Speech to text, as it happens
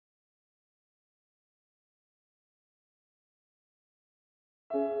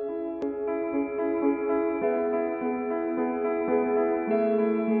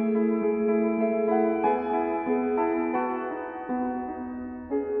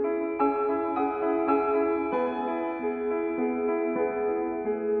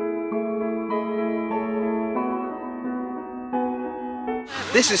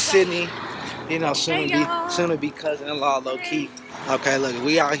This is Sydney. You know, soon to be cousin-in-law, low key. Okay, look,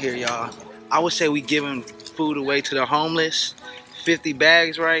 we out here, y'all. I would say we giving food away to the homeless. 50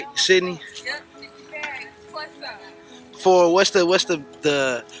 bags, right, Sydney? Yep, 50 bags plus some. For what's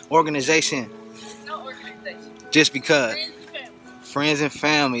the organization? No organization. Just because. Friends and family. Friends and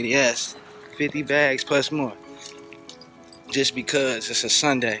family, yes. 50 bags plus more. Just because it's a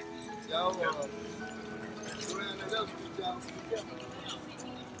Sunday.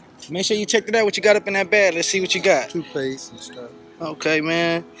 Make sure you check it out what you got up in that bag. Let's see what you got. Toothpaste and stuff. Okay,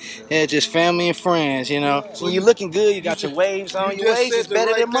 man. Yeah, just family and friends, you know. When you looking good, you got your waves on. Your waves is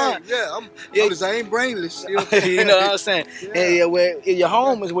better than mine. Yeah, I ain't brainless. You know what I'm saying? Yeah, where your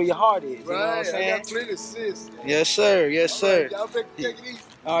home is where your heart is. You know what I'm saying? I got plenty of sis. Yes, sir. Yes, sir. Y'all better take it easy.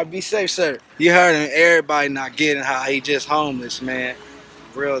 All right, be safe, sir. You heard him. Everybody not getting how he just homeless, man.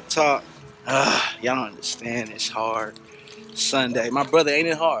 Real talk. Y'all don't understand. It's hard. Sunday. My brother, ain't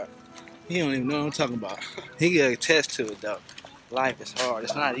it hard? He don't even know what I'm talking about. He got to attest to it, though. Life is hard.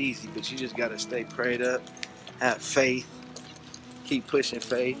 It's not easy, but you just got to stay prayed up, have faith, keep pushing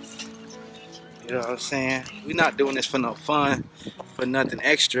faith. You know what I'm saying? We're not doing this for no fun, for nothing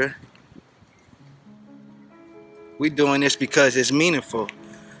extra. We're doing this because it's meaningful.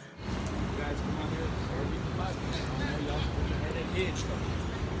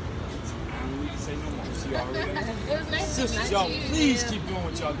 Sisters, y'all, please keep doing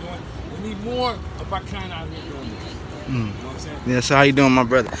what y'all doing. We need more of our kind out here doing this. You know what I'm saying? Yeah, so how you doing, my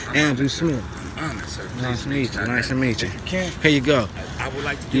brother? Andrew Smith. Sir. Nice to meet you. Nice to meet you. Can Here you go. I would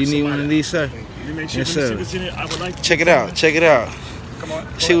like to Do you need one of these, sir? You make sure Yes, you sir. see what's in it. I would like to Check it out. Check it out. Come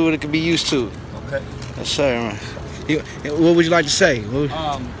on. See what it could be used to. Okay. Yes, sir, man. What would you like to say?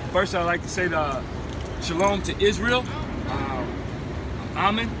 First, I'd like to say shalom to Israel.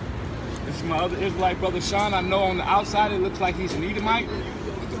 Amen. This is my other Israelite brother, Sean. I know on the outside it looks like he's an Edomite.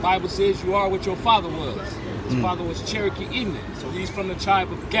 But the Bible says you are what your father was. His father was Cherokee Indian, so he's from the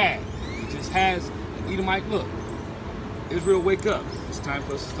tribe of Gad. He just has an Edomite look. Israel, wake up. It's time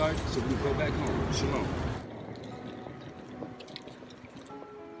for us to start, so we go back home. Shalom.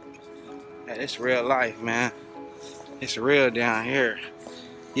 Yeah, it's real life, man. It's real down here.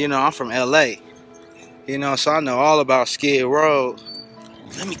 You know, I'm from LA. You know, so I know all about Skid Road.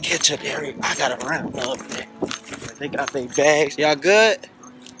 Let me catch up there. I gotta run up there. They got their bags. Y'all good?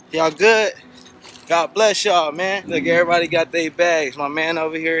 Y'all good? God bless y'all, man. Look, everybody got their bags. My man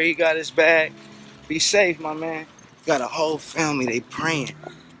over here, he got his bag. Be safe, my man. Got a whole family, they praying.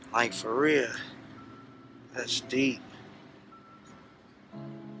 Like, for real. That's deep.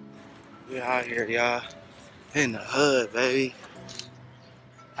 We out here, y'all. In the hood, baby.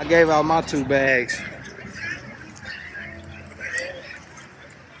 I gave out my 2 bags.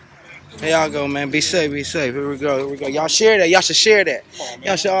 Here y'all go, man. Be safe, be safe. Here we go, here we go. Y'all share that. Y'all should share that.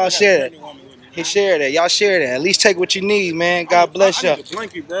 Y'all should all share that. He shared that. Y'all share that. At least take what you need, man. God bless y'all.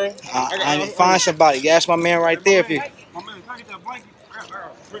 Blanket, bro. I find somebody. Ask my man right there if you.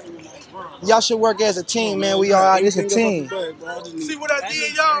 Y'all should work as a team, man. We all out. It's a team. See what I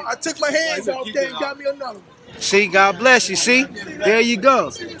did, y'all? I took my hands off there and got me another one. See, God bless you. See, there you go,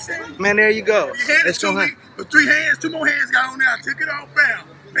 man. There you go. Let's go. But 3 hands, 2 more hands got on there. I took it off down.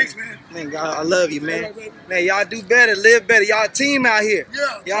 Thanks, man. Man, God, I love you, man. Man, y'all do better, live better. Y'all a team out here.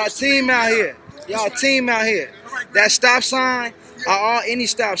 Y'all a team out here. Y'all a team out here. That stop sign, any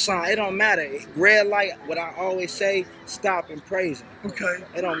stop sign, it don't matter. Red light, what I always say, stop and praise him. Okay.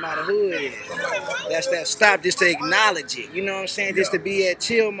 It don't matter who it is. That's that stop just to acknowledge it. You know what I'm saying? Just to be at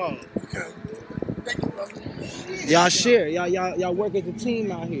chill mode. Okay. Thank you, brother. Y'all share. Y'all work as a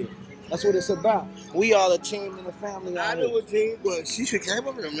team out here. That's what it's about. We all a team and a family out here. I know a team, but she should came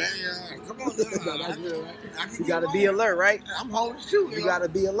up here, man. Yeah. Come on, that's real, right? You gotta be alert, right? I'm homeless too. You gotta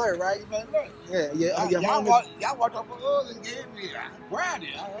be alert, right? Yeah, your y'all homies. y'all walked up on us and gave me. I grabbed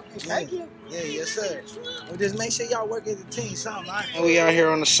it. Thank you. Yeah, yes, sir. Well, just make sure y'all work as a team, something. And we out here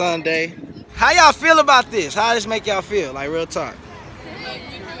on a Sunday. How y'all feel about this? How does this make y'all feel? Like, real talk.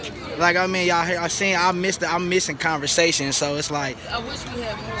 Like, I mean, y'all here. I'm missing conversation, so it's like. I wish we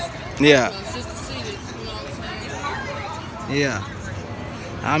had more. Yeah. Just to see this, you know what I'm saying? Yeah.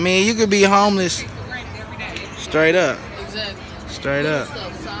 I mean, you could be homeless. Straight up. Exactly. Straight up.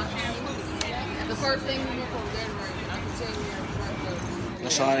 The first thing we look for is Gatorade. I can tell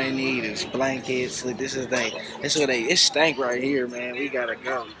you That's all they need is blankets. Look, this is it stank right here, man. We gotta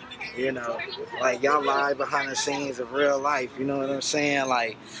go. You know, like y'all live behind the scenes of real life. You know what I'm saying?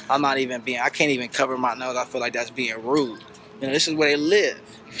 Like I can't even cover my nose. I feel like that's being rude. You know, this is where they live.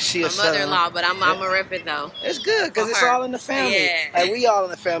 She My a son. mother-in-law, but I'm a rep it though. It's good because For it's her. all in the family. Yeah. Like we all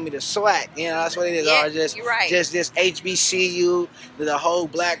in the family. The SWAC, you know, that's what it is. Yeah, Or just, you're right. just HBCU, the whole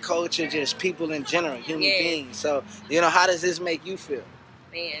black culture, just people in general, human Yeah. beings. So, you know, how does this make you feel?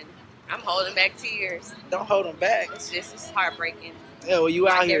 Man, I'm holding back tears. Don't hold them back. It's heartbreaking. Yeah, well, you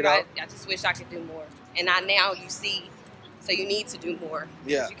out Like, here though. I just wish I could do more. And now you see, so you need to do more.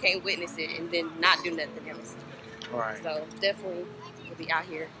 Yeah. You can't witness it and then not do nothing else. All right. So definitely we'll be out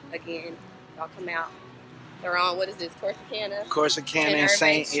here again. Y'all come out. They're on, what is this, Corsicana? Corsicana And and Irving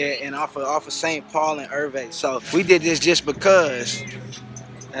Saint, Street. yeah, and off of St. Paul and Irving. So we did this just because,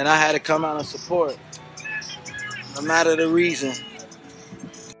 and I had to come out and support, no matter the reason.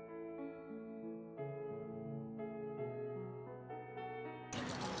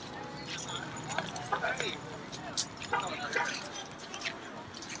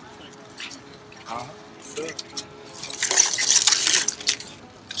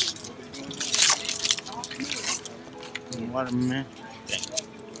 Water, man.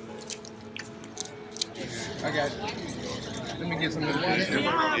 I got you. Let me get some of the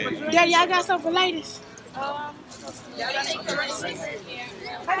Daddy, y'all got something for ladies?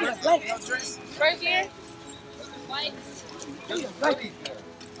 Right here.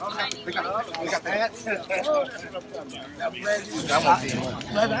 We got that.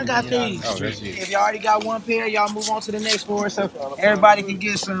 I got these. Oh, that's you. If y'all already got one pair, y'all move on to the next floor so everybody can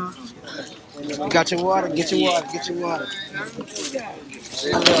get some. You got your water? Get your water. Get your water.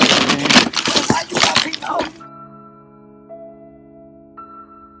 I love you, man.